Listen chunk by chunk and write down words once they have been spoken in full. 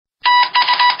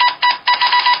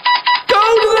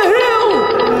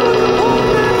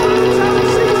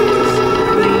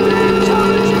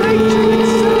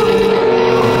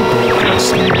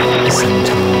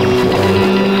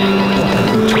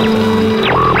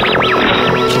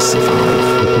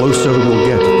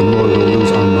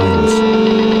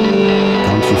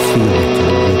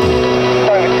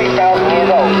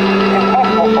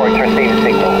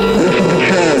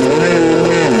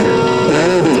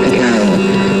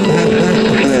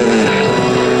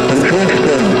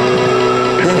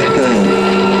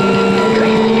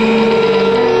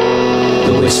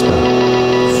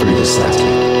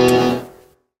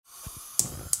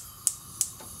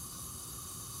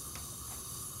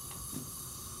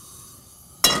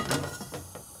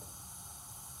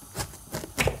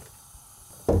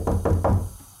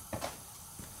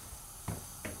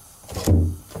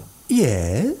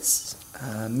Yes?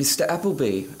 Mr.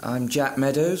 Appleby, I'm Jack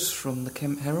Meadows from the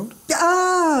Kent Herald.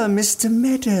 Ah, Mr.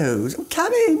 Meadows.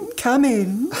 Come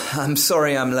in. I'm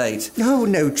sorry I'm late. Oh,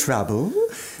 no trouble.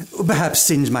 Perhaps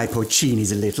singed my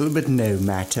porcinis a little, but no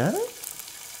matter.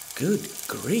 Good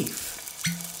grief.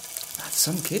 That's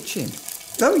some kitchen.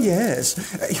 Oh, yes.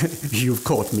 You've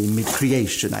caught me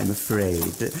mid-creation, I'm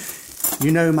afraid.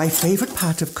 You know, my favourite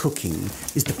part of cooking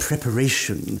is the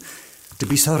preparation. To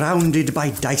be surrounded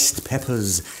by diced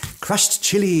peppers, crushed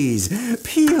chilies,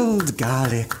 peeled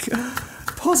garlic,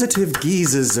 positive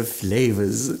geysers of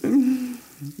flavours.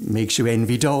 Makes you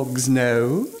envy dogs,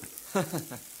 no?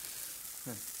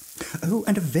 Oh,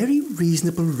 and a very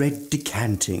reasonable red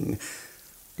decanting.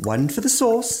 1 for the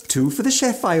sauce, 2 for the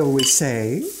chef, I always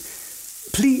say.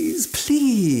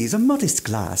 Please, a modest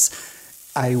glass.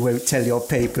 I won't tell your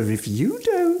paper if you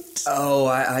don't. Oh,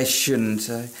 I shouldn't.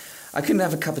 I couldn't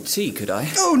have a cup of tea, could I?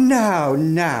 Oh, now,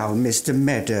 Mr.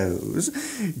 Meadows.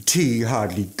 Tea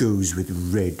hardly goes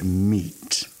with red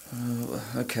meat. Oh,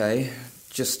 OK.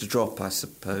 Just a drop, I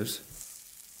suppose.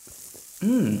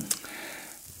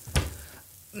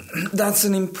 That's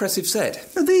an impressive set.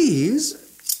 These?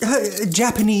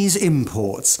 Japanese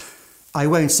imports. I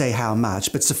won't say how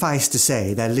much, but suffice to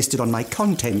say they're listed on my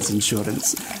contents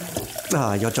insurance.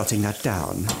 Ah, you're jotting that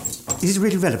down. Is it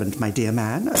really relevant, my dear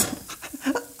man?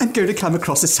 I'm going to come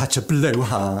across as such a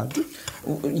blowhard.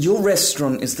 Your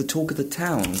restaurant is the talk of the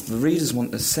town. The readers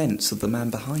want a sense of the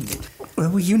man behind it.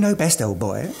 Well, you know best, old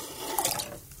boy.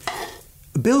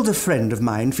 A builder friend of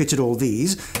mine fitted all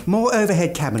these. More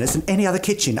overhead cabinets than any other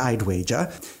kitchen, I'd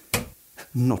wager.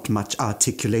 Not much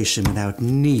articulation without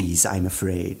knees, I'm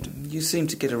afraid. You seem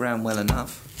to get around well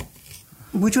enough.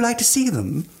 Would you like to see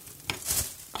them?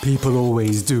 People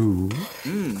always do.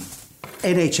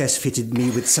 NHS fitted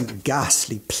me with some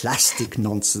ghastly plastic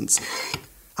nonsense.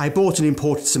 I bought and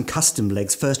imported some custom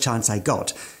legs first chance I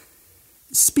got.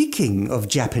 Speaking of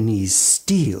Japanese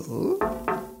steel...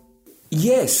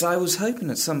 Yes, I was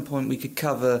hoping at some point we could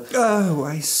cover... Oh,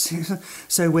 I see.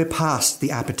 So we're past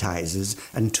the appetizers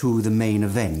and to the main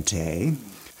event, eh?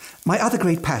 My other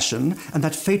great passion, and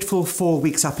that fateful 4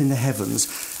 weeks up in the heavens.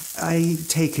 I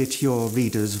take it your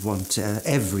readers want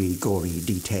every gory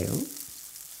detail.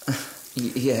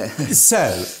 Yeah.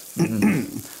 So,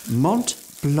 Mont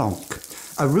Blanc,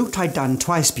 a route I'd done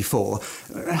twice before.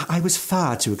 I was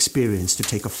far too experienced to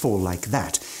take a fall like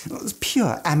that. It was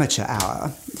pure amateur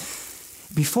hour.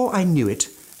 Before I knew it,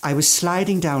 I was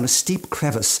sliding down a steep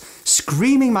crevice,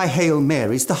 screaming my Hail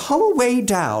Marys the whole way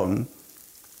down.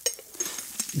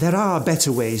 There are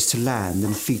better ways to land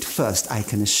than feet first, I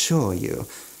can assure you.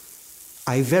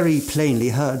 I very plainly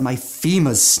heard my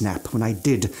femurs snap when I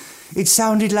did. It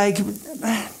sounded like,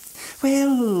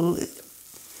 well,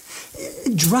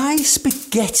 dry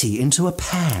spaghetti into a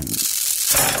pan.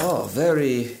 Oh,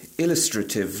 very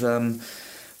illustrative.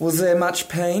 Was there much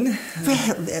pain?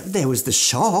 Well, there was the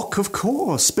shock, of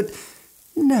course, but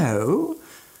no.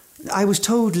 I was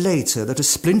told later that a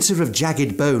splinter of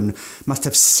jagged bone must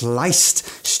have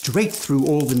sliced straight through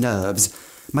all the nerves.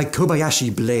 My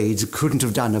Kobayashi blades couldn't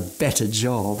have done a better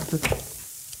job.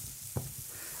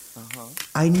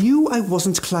 I knew I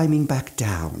wasn't climbing back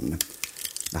down.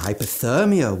 The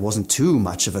hypothermia wasn't too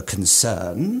much of a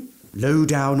concern. Low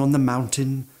down on the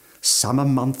mountain, summer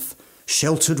month,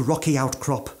 sheltered rocky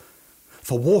outcrop.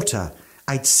 For water,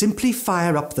 I'd simply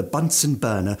fire up the Bunsen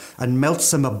burner and melt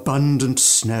some abundant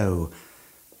snow.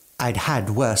 I'd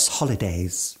had worse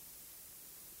holidays.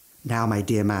 Now, my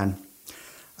dear man,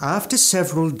 after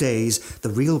several days, the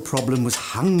real problem was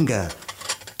hunger.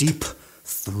 Deep,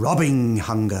 throbbing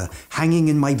hunger, hanging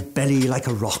in my belly like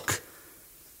a rock.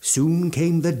 Soon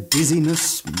came the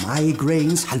dizziness,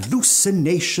 migraines,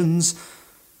 hallucinations.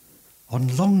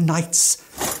 On long nights,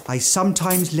 I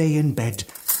sometimes lay in bed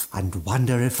and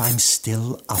wonder if I'm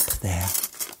still up there.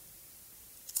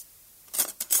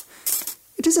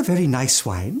 It is a very nice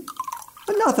wine.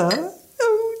 Another?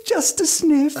 Oh, just a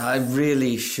sniff. I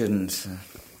really shouldn't.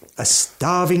 A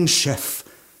starving chef.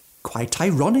 Quite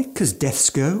ironic as deaths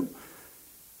go.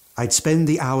 I'd spend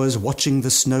the hours watching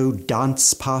the snow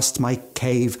dance past my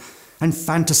cave and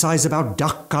fantasize about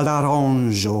duck à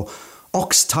l'orange or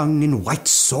ox tongue in white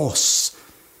sauce.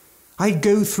 I'd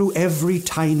go through every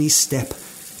tiny step,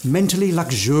 mentally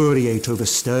luxuriate over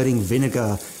stirring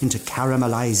vinegar into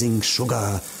caramelizing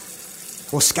sugar,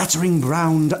 or scattering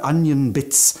browned onion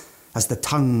bits as the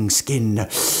tongue skin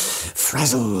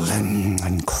frazzled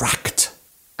and cracked.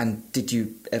 And did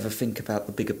you ever think about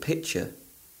the bigger picture?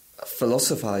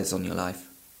 Philosophize on your life?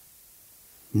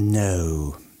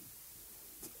 No.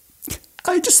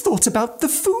 I just thought about the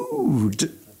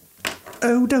food.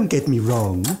 Oh, don't get me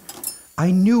wrong. I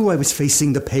knew I was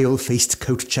facing the pale-faced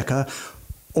coat checker.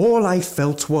 All I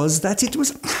felt was that it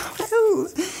was... well,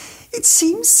 it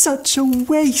seemed such a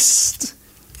waste.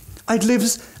 I'd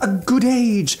lived a good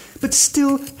age, but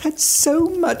still had so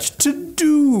much to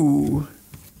do.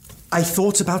 I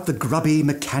thought about the grubby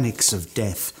mechanics of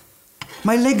death.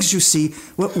 My legs, you see,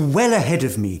 were well ahead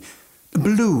of me.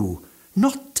 Blue,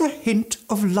 not a hint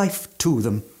of life to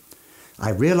them. I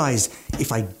realised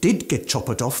if I did get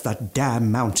choppered off that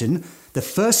damn mountain, the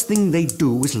first thing they'd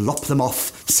do was lop them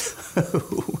off.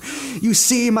 So, you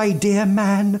see, my dear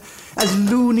man, as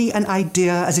loony an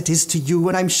idea as it is to you,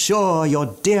 and I'm sure your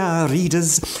dear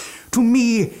readers, to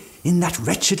me, in that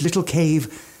wretched little cave,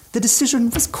 the decision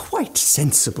was quite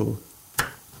sensible.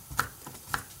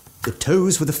 The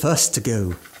toes were the first to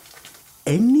go.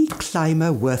 Any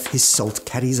climber worth his salt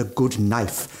carries a good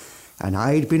knife, and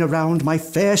I'd been around my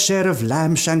fair share of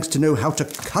lamb shanks to know how to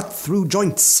cut through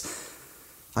joints.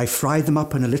 I fried them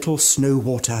up in a little snow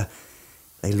water.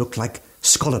 They looked like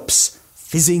scallops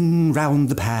fizzing round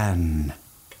the pan.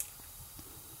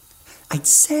 I'd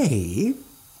say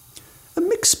a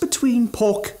mix between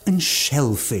pork and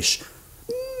shellfish.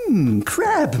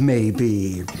 Crab,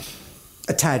 maybe.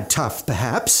 A tad tough,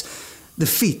 perhaps. The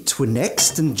feet were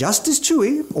next, and just as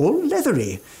chewy, all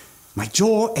leathery. My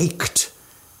jaw ached.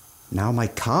 Now my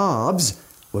carbs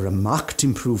were a marked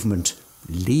improvement,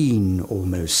 lean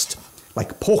almost,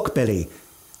 like pork belly.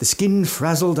 The skin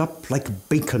frazzled up like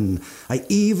bacon. I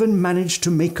even managed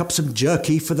to make up some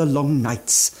jerky for the long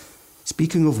nights.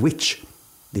 Speaking of which,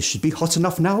 this should be hot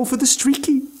enough now for the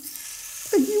streaky.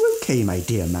 Are you okay, my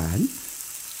dear man?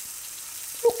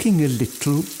 Looking a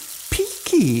little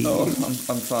peaky. Oh,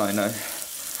 I'm fine. I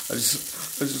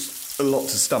just a lot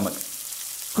to stomach.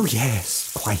 Oh,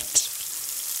 yes, quite.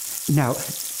 Now,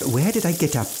 where did I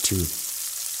get up to?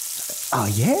 Ah,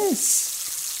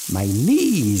 yes, my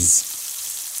knees.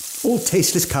 All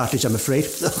tasteless cartilage, I'm afraid.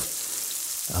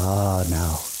 Ah,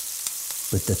 now,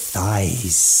 with the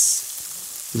thighs.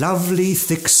 Lovely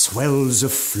thick swells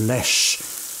of flesh,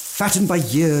 fattened by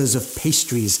years of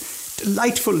pastries,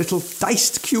 delightful little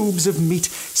diced cubes of meat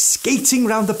skating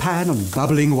round the pan on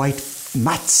bubbling white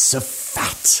mats of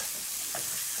fat.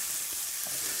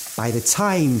 By the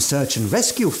time search and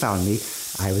rescue found me,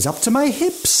 I was up to my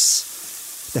hips.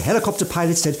 The helicopter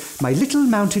pilot said my little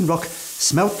mountain rock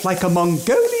smelt like a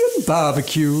Mongolian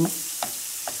barbecue.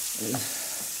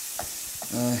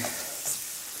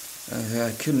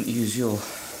 I couldn't use your...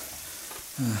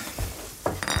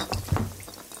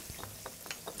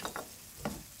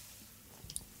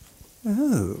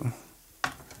 Oh.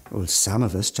 Well, some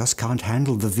of us just can't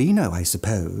handle the vino, I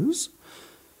suppose.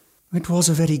 It was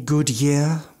a very good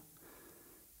year.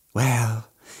 Well,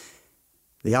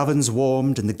 the oven's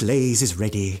warmed and the glaze is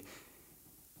ready.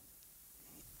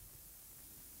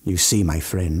 You see, my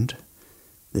friend,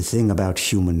 the thing about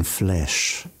human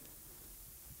flesh,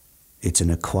 it's an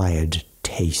acquired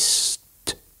taste.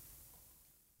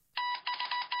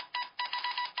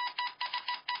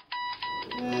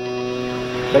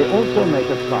 They also make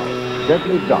a foul,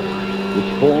 deadly dust,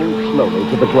 which falls slowly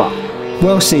to the ground.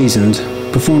 Well Seasoned,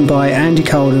 performed by Andy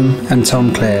Colden and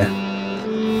Tom Clare.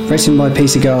 Written by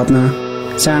Peter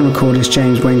Gardner, sound recordist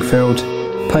James Wingfield,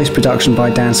 post-production by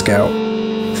Dan Scout.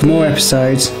 For more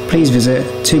episodes, please visit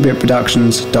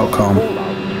 2bitproductions.com.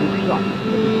 Fallout is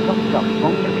sucked up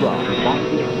from the ground by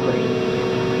the spring.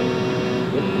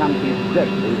 It can be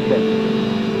deadly dangerous.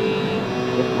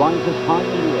 It rises high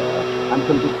in the air and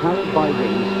can be carried by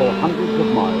wings for hundreds of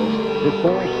miles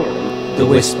before falling. The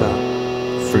Whisper,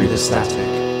 Through the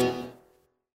Static.